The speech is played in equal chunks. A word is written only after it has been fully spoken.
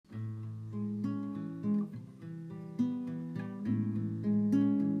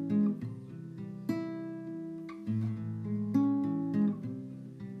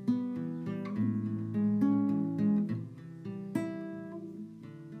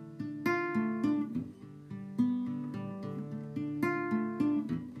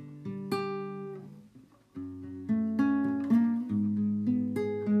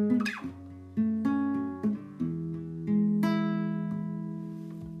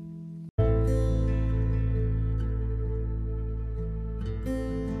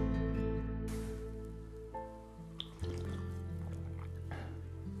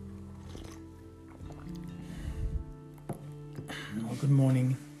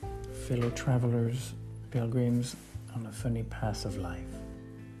morning, fellow travelers, pilgrims on a funny path of life.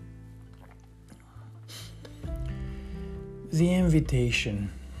 The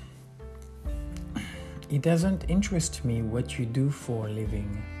invitation. It doesn't interest me what you do for a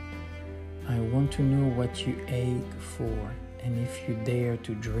living. I want to know what you ache for and if you dare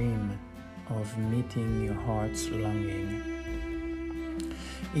to dream of meeting your heart's longing.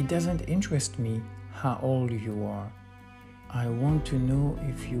 It doesn't interest me how old you are. I want to know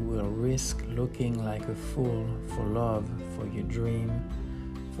if you will risk looking like a fool for love, for your dream,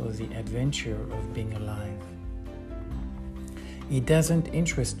 for the adventure of being alive. It doesn't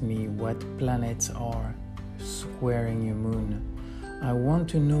interest me what planets are squaring your moon. I want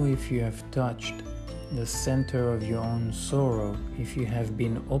to know if you have touched the center of your own sorrow, if you have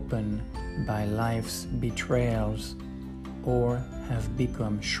been opened by life's betrayals, or have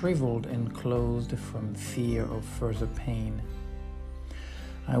become shriveled and closed from fear of further pain.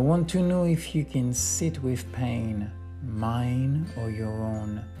 I want to know if you can sit with pain, mine or your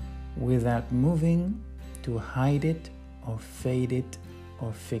own, without moving to hide it or fade it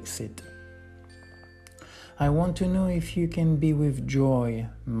or fix it. I want to know if you can be with joy,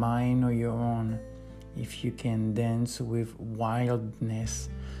 mine or your own, if you can dance with wildness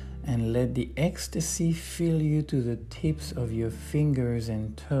and let the ecstasy fill you to the tips of your fingers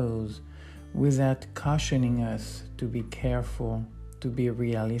and toes without cautioning us to be careful, to be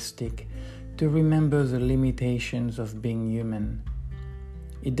realistic, to remember the limitations of being human.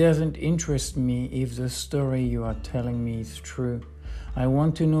 It doesn't interest me if the story you are telling me is true. I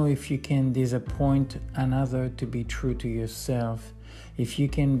want to know if you can disappoint another to be true to yourself, if you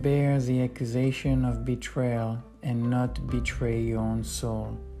can bear the accusation of betrayal and not betray your own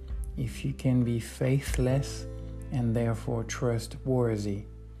soul, if you can be faithless and therefore trustworthy.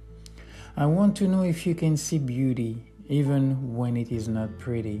 I want to know if you can see beauty even when it is not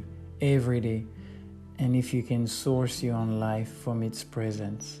pretty, every day, and if you can source your own life from its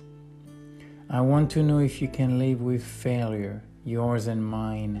presence. I want to know if you can live with failure, yours and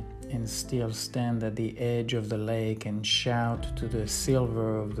mine, and still stand at the edge of the lake and shout to the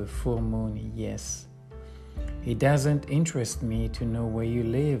silver of the full moon, yes. It doesn't interest me to know where you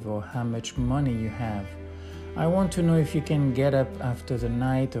live or how much money you have. I want to know if you can get up after the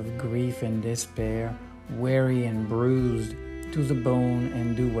night of grief and despair, weary and bruised to the bone,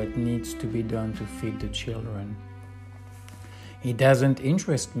 and do what needs to be done to feed the children. It doesn't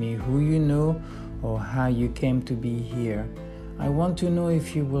interest me who you know or how you came to be here. I want to know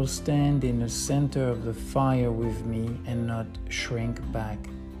if you will stand in the center of the fire with me and not shrink back.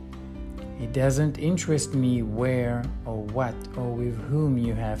 It doesn't interest me where or what or with whom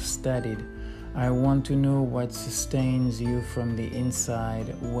you have studied. I want to know what sustains you from the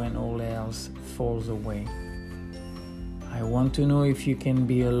inside when all else falls away. I want to know if you can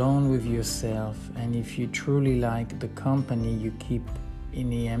be alone with yourself and if you truly like the company you keep in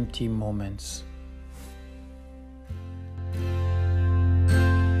the empty moments.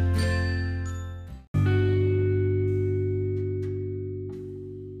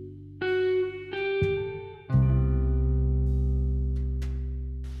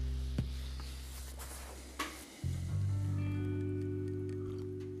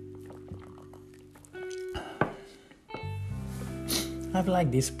 I've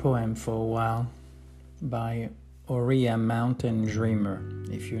liked this poem for a while by Aurea Mountain Dreamer,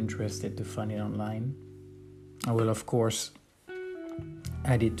 if you're interested to find it online. I will, of course,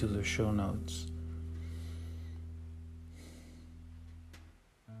 add it to the show notes.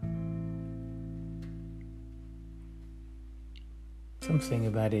 Something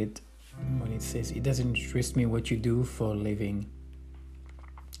about it when it says, it doesn't interest me what you do for a living.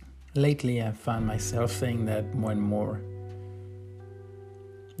 Lately, I found myself saying that more and more.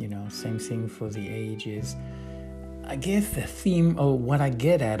 Same thing for the ages. I guess the theme, or what I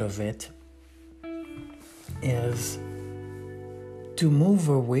get out of it, is to move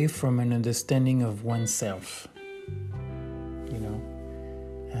away from an understanding of oneself,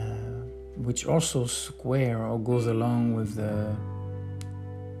 which also goes along with the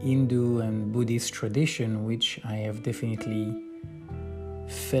Hindu and Buddhist tradition, which I have definitely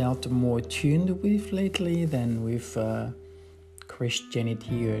felt more tuned with lately than with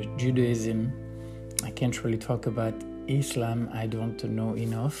Christianity or Judaism. I can't really talk about Islam. I don't know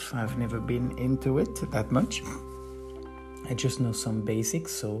enough. I've never been into it that much. I just know some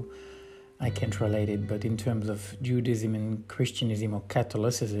basics, so I can't relate it. But in terms of Judaism and Christianism or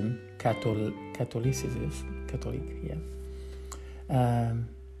Catholicism,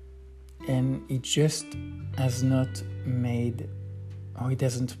 and it just has not made, or it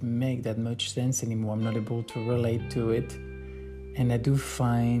doesn't make that much sense anymore. I'm not able to relate to it And I do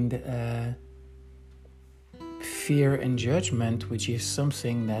find fear and judgment, which is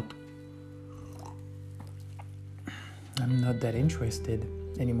something that I'm not that interested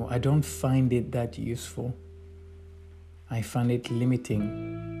anymore. I don't find it that useful. I find it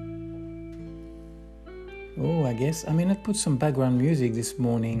limiting. Oh, I guess I may not put some background music this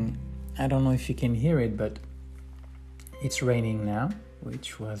morning. I don't know if you can hear it, but it's raining now,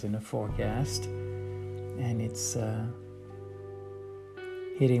 which was in a forecast, and it's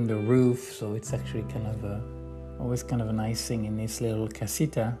hitting the roof, so it's actually always kind of a nice thing in this little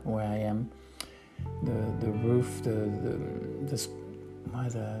casita where I am. The roof, the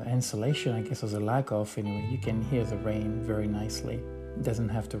insulation, I guess, was a lack of. Anyway, you can hear the rain very nicely. It doesn't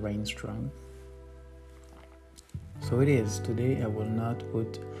have to rain strong. So it is. Today I will not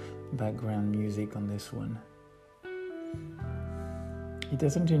put background music on this one. It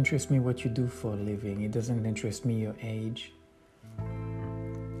doesn't interest me what you do for a living. It doesn't interest me your age.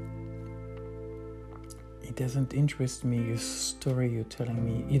 It doesn't interest me your story you're telling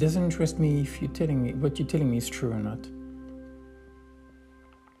me. It doesn't interest me if you're telling me what you're telling me is true or not.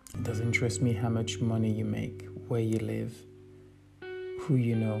 It doesn't interest me how much money you make, where you live, who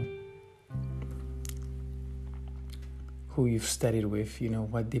you know, who you've studied with,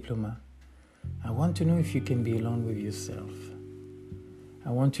 what diploma. I want to know if you can be alone with yourself. I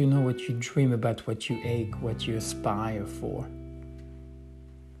want to know what you dream about, what you ache, what you aspire for.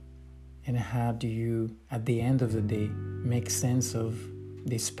 And how do you, at the end of the day, make sense of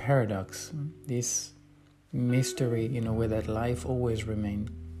this paradox, this mystery, where that life always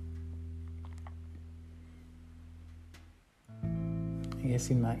remains. I guess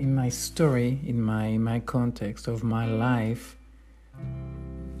in my story, in my context of my life,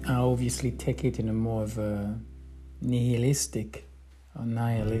 I obviously take it in a more of a nihilistic, I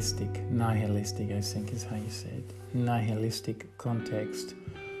think is how you say it, nihilistic context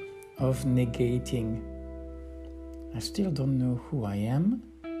of negating. I still don't know who I am.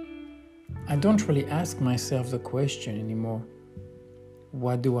 I don't really ask myself the question anymore,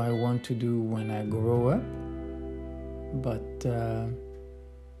 what do I want to do when I grow up? But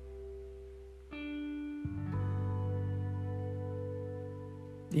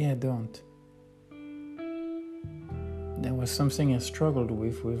I don't. That was something I struggled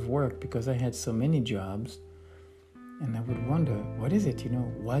with work, because I had so many jobs, and I would wonder, what is it,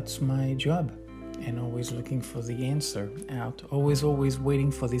 what's my job? And always looking for the answer out, always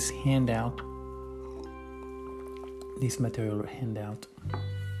waiting for this handout, this material handout.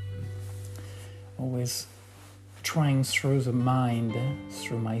 Always trying through the mind,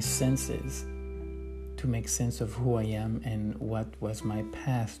 through my senses, to make sense of who I am and what was my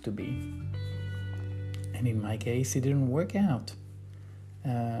path to be. And in my case, it didn't work out.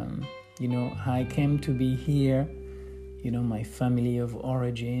 I came to be here, my family of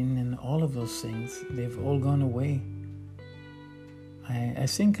origin and all of those things, they've all gone away. I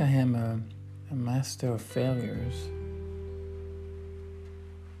think I am a master of failures.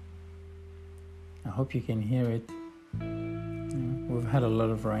 I hope you can hear it. We've had a lot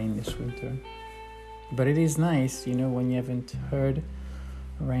of rain this winter. But it is nice, when you haven't heard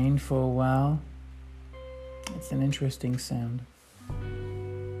rain for a while. It's an interesting sound.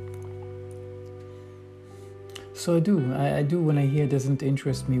 So I do when I hear doesn't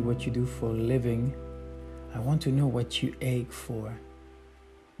interest me what you do for a living. I want to know what you ache for.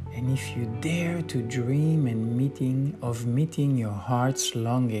 And if you dare to dream and meeting your heart's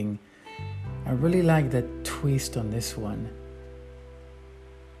longing. I really like that twist on this one.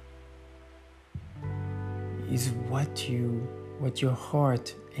 Is what your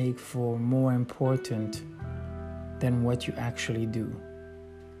heart ache for more important than what you actually do?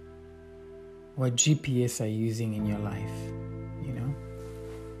 What GPS are you using in your life,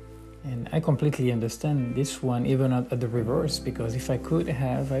 And I completely understand this one, even at the reverse, because if I could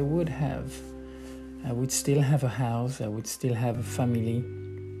have, I would have. I would still have a house, I would still have a family,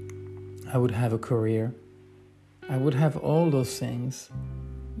 I would have a career. I would have all those things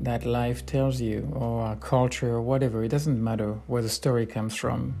that life tells you, or our culture, or whatever. It doesn't matter where the story comes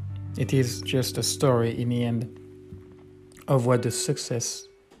from. It is just a story in the end of what the success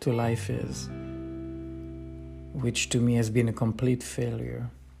to life is, which to me has been a complete failure.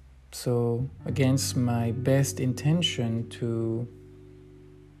 So against my best intention to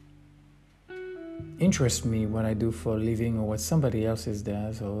interest me what I do for a living or what somebody else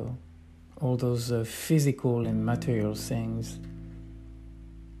does, or all those physical and material things,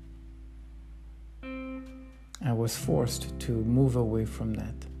 I was forced to move away from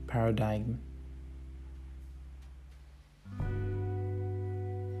that paradigm.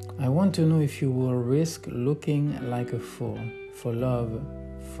 I want to know if you will risk looking like a fool for love,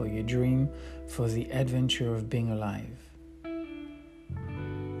 for your dream, for the adventure of being alive.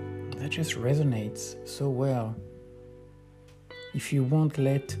 That just resonates so well. If you won't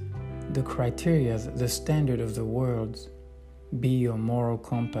let the criteria, the standard of the world be your moral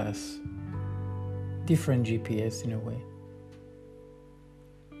compass, different GPS in a way.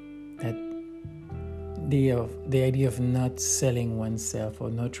 That the idea of not selling oneself or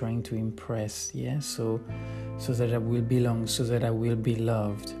not trying to impress, so that I will belong, so that I will be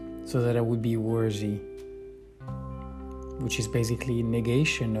loved, so that I will be worthy, which is basically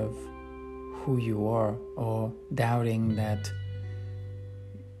negation of who you are, or doubting that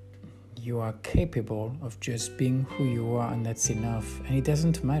you are capable of just being who you are and that's enough, and it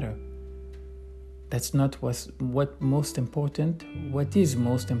doesn't matter. That's not what most important. What is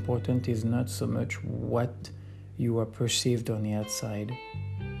most important is not so much what you are perceived on the outside.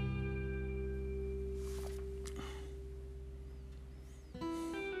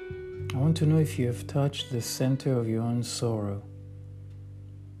 I want to know if you have touched the center of your own sorrow.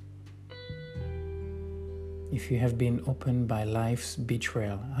 If you have been opened by life's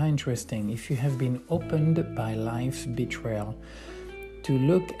betrayal. How interesting. If you have been opened by life's betrayal, to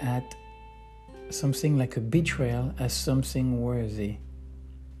look at something like a betrayal as something worthy,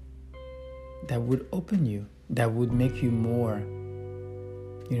 that would open you, that would make you more,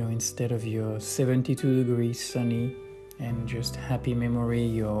 instead of your 72 degrees sunny and just happy memory,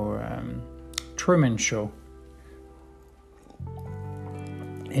 your Truman Show,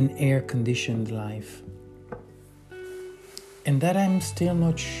 an air-conditioned life. And that I'm still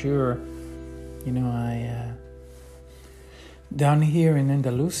not sure. Down here in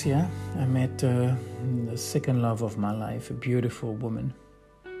Andalusia, I met the second love of my life, a beautiful woman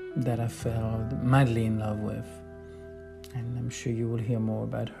that I fell madly in love with. And I'm sure you will hear more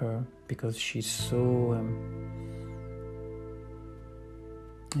about her because she's so...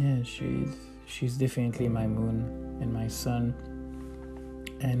 she's definitely my moon and my sun.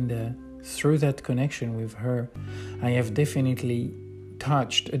 And through that connection with her, I have definitely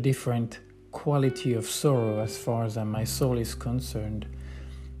touched a different quality of sorrow as far as my soul is concerned.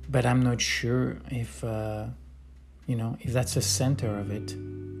 But I'm not sure if that's the center of it.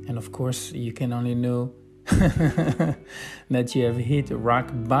 And of course, you can only know that you have hit rock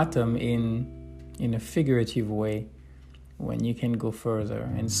bottom in a figurative way when you can go further.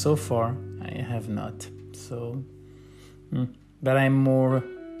 And so far, I have not. So, but I'm more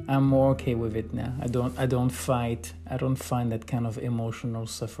okay with it now. I don't find that kind of emotional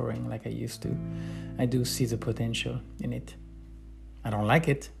suffering like I used to. I do see the potential in it. I don't like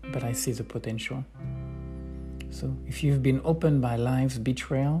it, but I see the potential. So if you've been opened by life's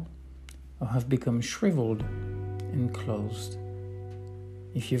betrayal, or have become shriveled and closed,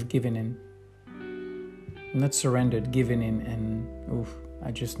 if you've given in, not surrendered, given in, and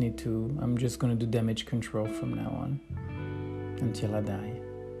I'm just going to do damage control from now on until I die.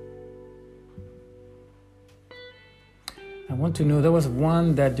 I want to know, there was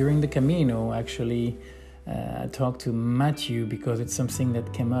one that during the Camino, actually, I talked to Matthew because it's something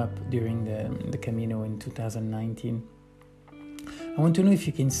that came up during the Camino in 2019. I want to know if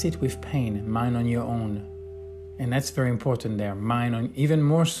you can sit with pain, mine on your own. And that's very important there, even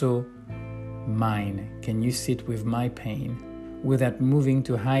more so, mine. Can you sit with my pain without moving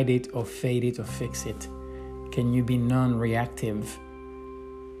to hide it or fade it or fix it? Can you be non-reactive?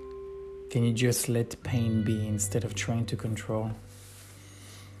 Can you just let pain be instead of trying to control?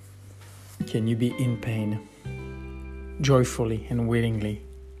 Can you be in pain joyfully and willingly?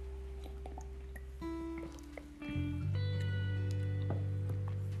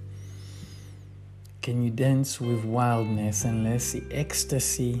 Can you dance with wildness and let the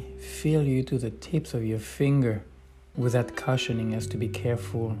ecstasy fill you to the tips of your finger without cautioning us to be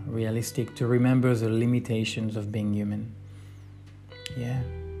careful, realistic, to remember the limitations of being human? Yeah.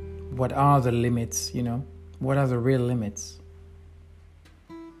 What are the limits, What are the real limits?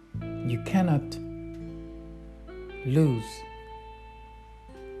 You cannot lose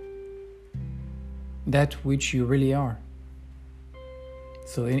that which you really are.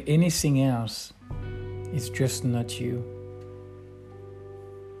 So anything else is just not you.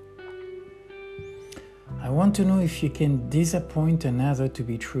 I want to know if you can disappoint another to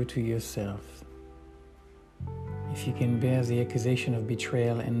be true to yourself. If you can bear the accusation of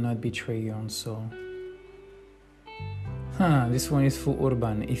betrayal and not betray your own soul. This one is for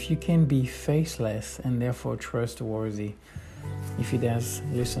Urban. If you can be faithless and therefore trustworthy. If he does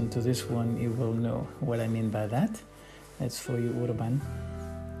listen to this one, he will know what I mean by that. That's for you, Urban.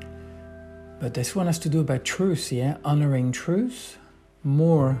 But this one has to do about truth, honoring truth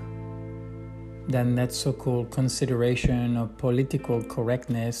more than that so-called consideration of political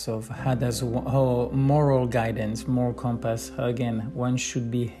correctness of how moral guidance, moral compass, how again one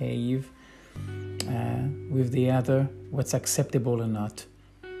should behave with the other, what's acceptable or not.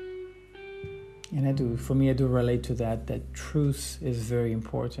 And I do relate to that truth is very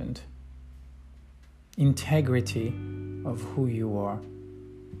important. Integrity of who you are.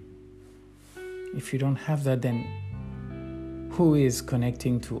 If you don't have that, then who is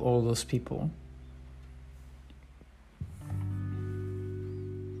connecting to all those people?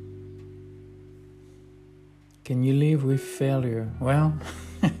 Can you live with failure? Well,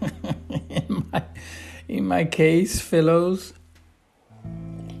 in my case, fellows,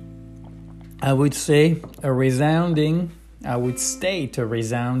 I would state a resounding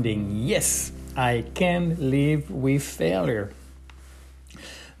yes, I can live with failure.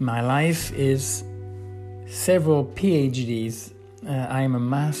 My life is several PhDs. I am a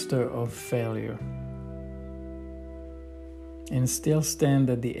master of failure and still stand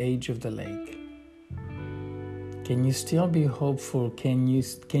at the edge of the lake. Can you still be hopeful? Can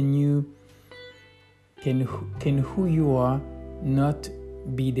who you are not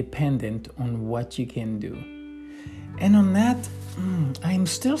be dependent on what you can do? And on that, I'm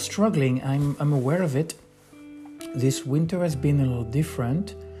still struggling. I'm aware of it. This winter has been a little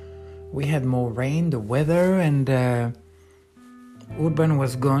different. We had more rain, the weather, and Urban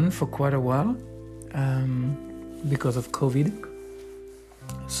was gone for quite a while because of COVID.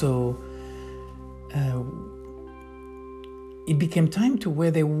 So it became time to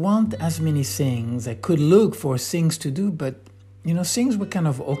where there weren't as many things. I could look for things to do, but things were kind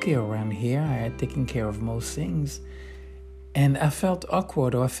of okay around here. I had taken care of most things. And I felt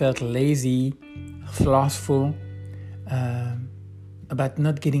awkward, or I felt lazy, slothful, about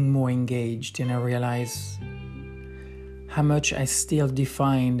not getting more engaged. And I realized how much I still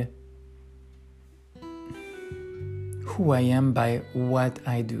defined who I am by what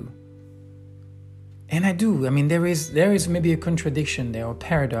I do. And I do. I mean, there is maybe a contradiction there, or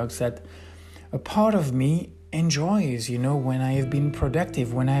paradox, that a part of me enjoys, when I have been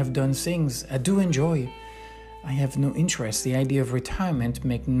productive, when I have done things. I do enjoy. I have no interest. The idea of retirement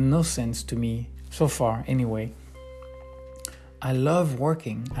makes no sense to me, so far anyway. I love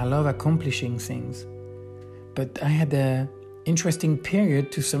working. I love accomplishing things. But I had an interesting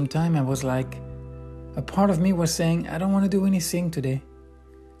period to some time. I was like, a part of me was saying, I don't want to do anything today.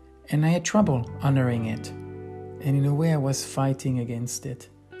 And I had trouble honoring it. And in a way, I was fighting against it.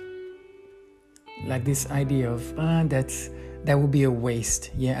 Like this idea of, that would be a waste.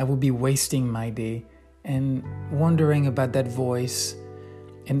 Yeah, I would be wasting my day. And wondering about that voice.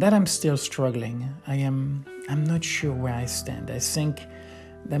 And that I'm still struggling. I'm not sure where I stand. I think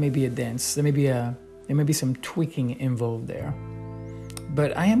there may be a dance. There may be some tweaking involved there.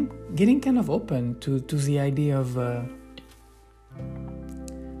 But I am getting kind of open to the idea of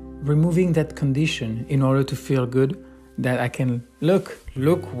removing that condition in order to feel good, that I can look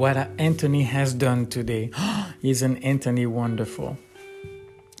what Anthony has done today. Isn't Anthony wonderful?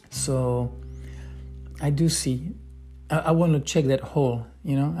 So I do see, I want to check that hole,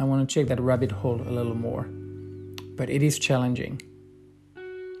 I want to check that rabbit hole a little more. But it is challenging.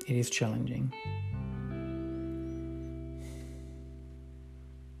 It is challenging.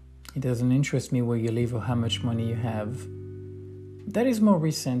 It doesn't interest me where you live or how much money you have. That is more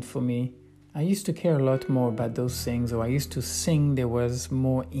recent for me. I used to care a lot more about those things, or I used to think there was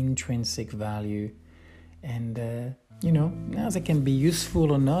more intrinsic value. And, now they can be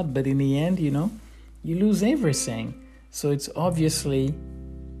useful or not, but in the end, you lose everything. So it's obviously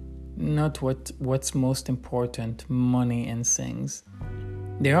not what's most important, money and things.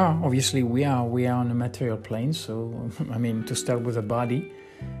 They are, obviously we are on a material plane. So, to start with a body,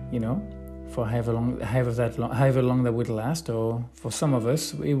 for however long that would last, or for some of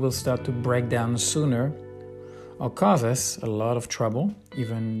us, it will start to break down sooner or cause us a lot of trouble,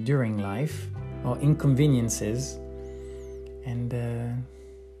 even during life, or inconveniences. And I'm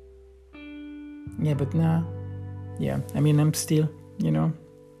still,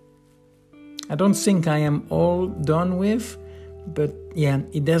 I don't think I am all done with, but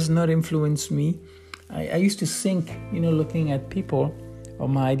it does not influence me. I used to think, looking at people, or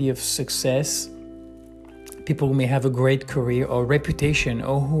my idea of success, people who may have a great career or reputation,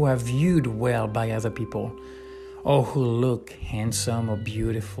 or who are viewed well by other people, or who look handsome or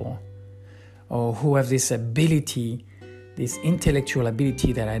beautiful, or who have this ability, this intellectual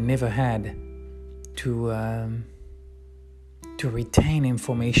ability that I never had to retain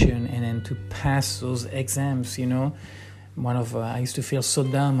information and then to pass those exams, I used to feel so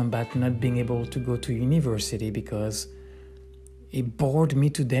dumb about not being able to go to university because it bored me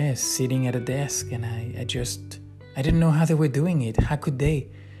to death sitting at a desk, and I didn't know how they were doing it. How could they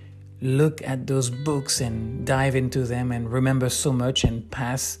look at those books and dive into them and remember so much and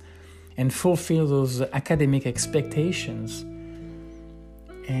pass and fulfill those academic expectations?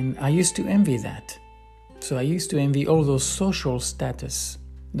 And I used to envy that. So I used to envy all those social status,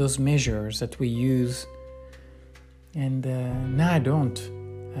 those measures that we use. And now I don't.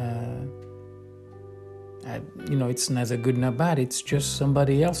 It's neither good nor bad. It's just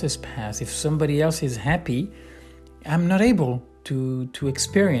somebody else's path. If somebody else is happy, I'm not able to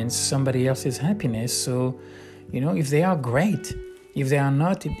experience somebody else's happiness. So, if they are great, if they are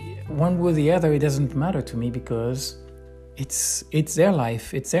not, one way or the other, it doesn't matter to me, because it's their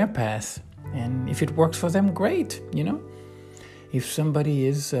life, it's their path. And if it works for them, great, If somebody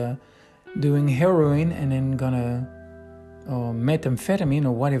is doing heroin and then or methamphetamine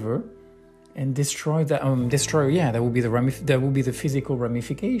or whatever, and destroy, that will be the physical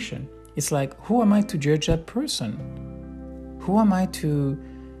ramification. It's like, who am I to judge that person? Who am I to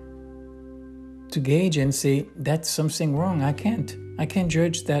gauge and say that's something wrong? I can't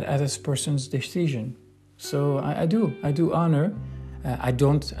judge that other person's decision. So I do honor. I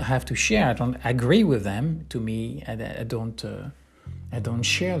don't have to share. I don't agree with them. To me, I don't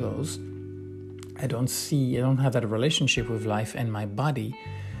share those. I don't have that relationship with life and my body.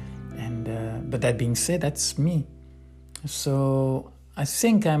 And but that being said, that's me. So I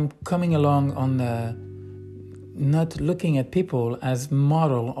think I'm coming along on not looking at people as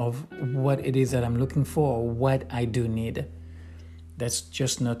model of what it is that I'm looking for or what I do need. That's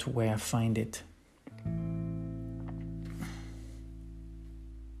just not where I find it.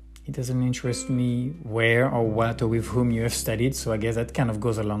 It doesn't interest me where or what or with whom you have studied, so I guess that kind of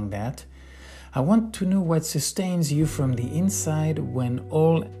goes along that. I want to know what sustains you from the inside when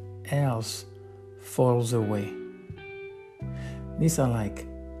all else falls away. These are like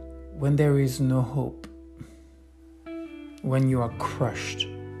when there is no hope, when you are crushed,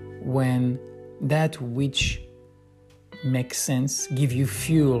 when that which makes sense give you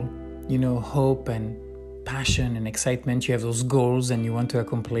fuel, hope and passion and excitement. You have those goals and you want to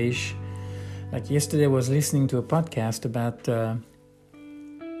accomplish. Like yesterday I was listening to a podcast about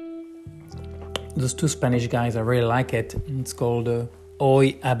those two Spanish guys. I really like it. It's called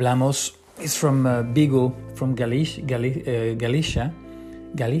Hoy Hablamos. It's from Vigo, from Galicia. Galicia?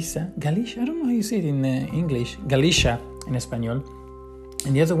 I don't know how you say it in English. Galicia in Espanol.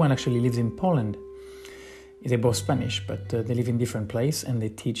 And the other one actually lives in Poland. They're both Spanish, but they live in different places, and they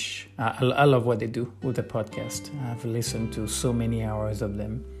teach. I love what they do with the podcast. I've listened to so many hours of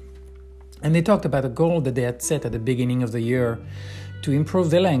them. And they talked about a goal that they had set at the beginning of the year to improve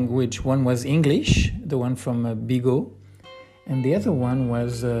their language. One was English, the one from Vigo, and the other one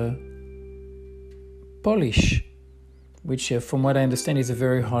was Polish, which from what I understand is a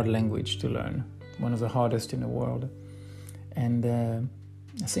very hard language to learn, one of the hardest in the world. And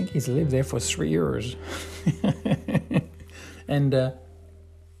I think he's lived there for 3 years. And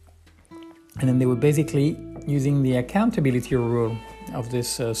then they were basically using the accountability rule of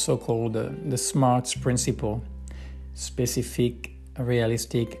this so-called the SMARTS principle: specific,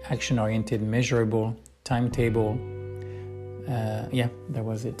 realistic, action-oriented, measurable, timetable. That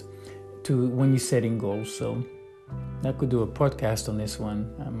was it. To when you're setting goals. So I could do a podcast on this one.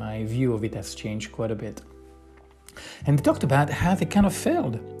 My view of it has changed quite a bit. And they talked about how they kind of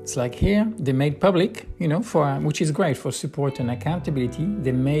failed. It's like here, they made public, which is great for support and accountability.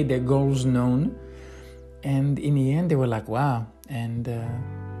 They made their goals known. And in the end, they were like, wow. And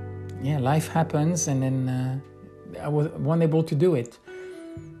life happens. And then I was unable to do it.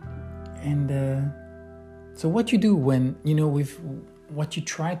 And so what you do when, with what you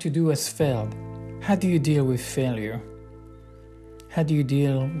try to do has failed, how do you deal with failure? How do you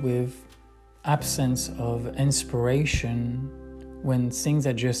deal with absence of inspiration when things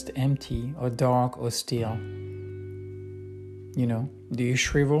are just empty or dark or still? Do you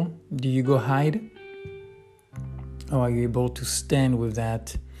shrivel? Do you go hide? Or are you able to stand with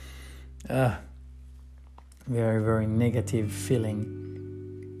that very, very negative feeling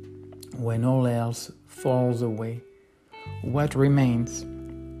when all else falls away? What remains?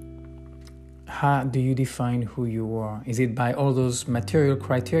 How do you define who you are? Is it by all those material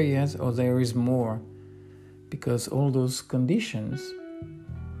criteria, or there is more? Because all those conditions,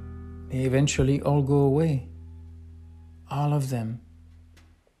 they eventually all go away. All of them.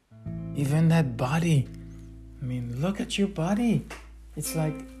 Even that body. Look at your body. It's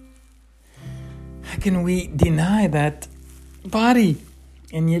like, how can we deny that body?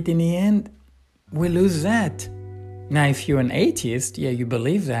 And yet in the end, we lose that. Now, if you're an atheist, you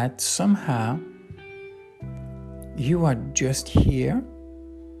believe that somehow you are just here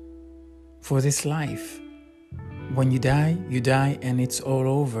for this life. When you die, and it's all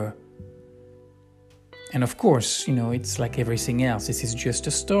over. And of course, it's like everything else. This is just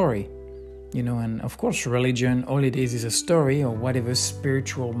a story. And of course, religion, all it is a story, or whatever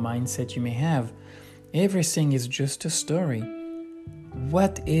spiritual mindset you may have. Everything is just a story.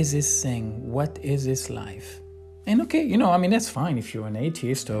 What is this thing? What is this life? And okay, that's fine if you're an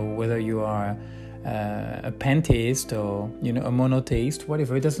atheist, or whether you are a pantheist, or, a monotheist,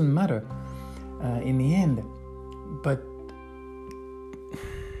 whatever, it doesn't matter in the end. But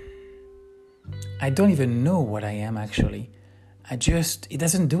I don't even know what I am actually. It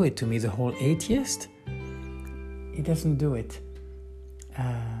doesn't do it to me, the whole atheist. It doesn't do it.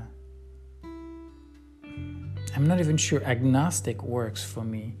 I'm not even sure agnostic works for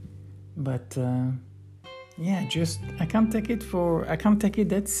me. But I can't take it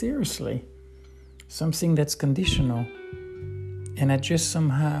that seriously. Something that's conditional. And I just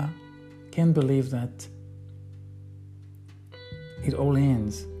somehow can't believe that it all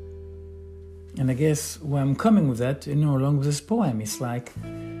ends. And I guess where I'm coming with that, along with this poem, it's like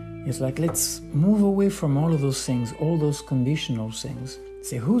let's move away from all of those things, all those conditional things.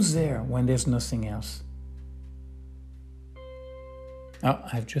 Say, who's there when there's nothing else? Oh,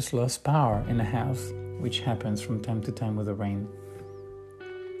 I've just lost power in the house, which happens from time to time with the rain.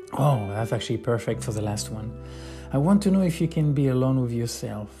 Oh, that's actually perfect for the last one. I want to know if you can be alone with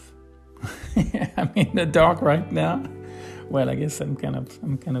yourself. I'm in the dark right now. Well, I guess I'm kind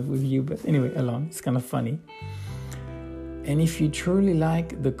of with you, but anyway, alone. It's kind of funny. And if you truly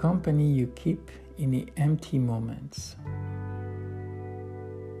like the company you keep in the empty moments.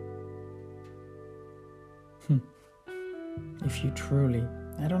 If you truly,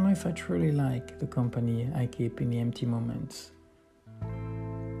 I don't know if I truly like the company I keep in the empty moments.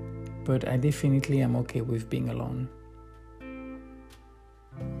 But I definitely am okay with being alone.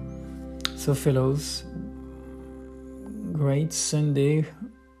 So fellows, great Sunday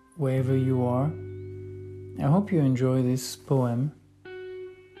wherever you are. I hope you enjoy this poem,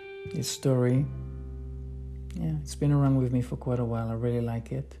 this story. Yeah, it's been around with me for quite a while. I really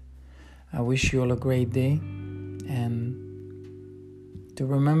like it. I wish you all a great day, and to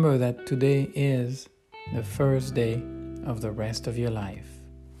remember that today is the first day of the rest of your life.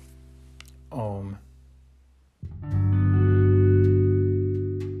 Om.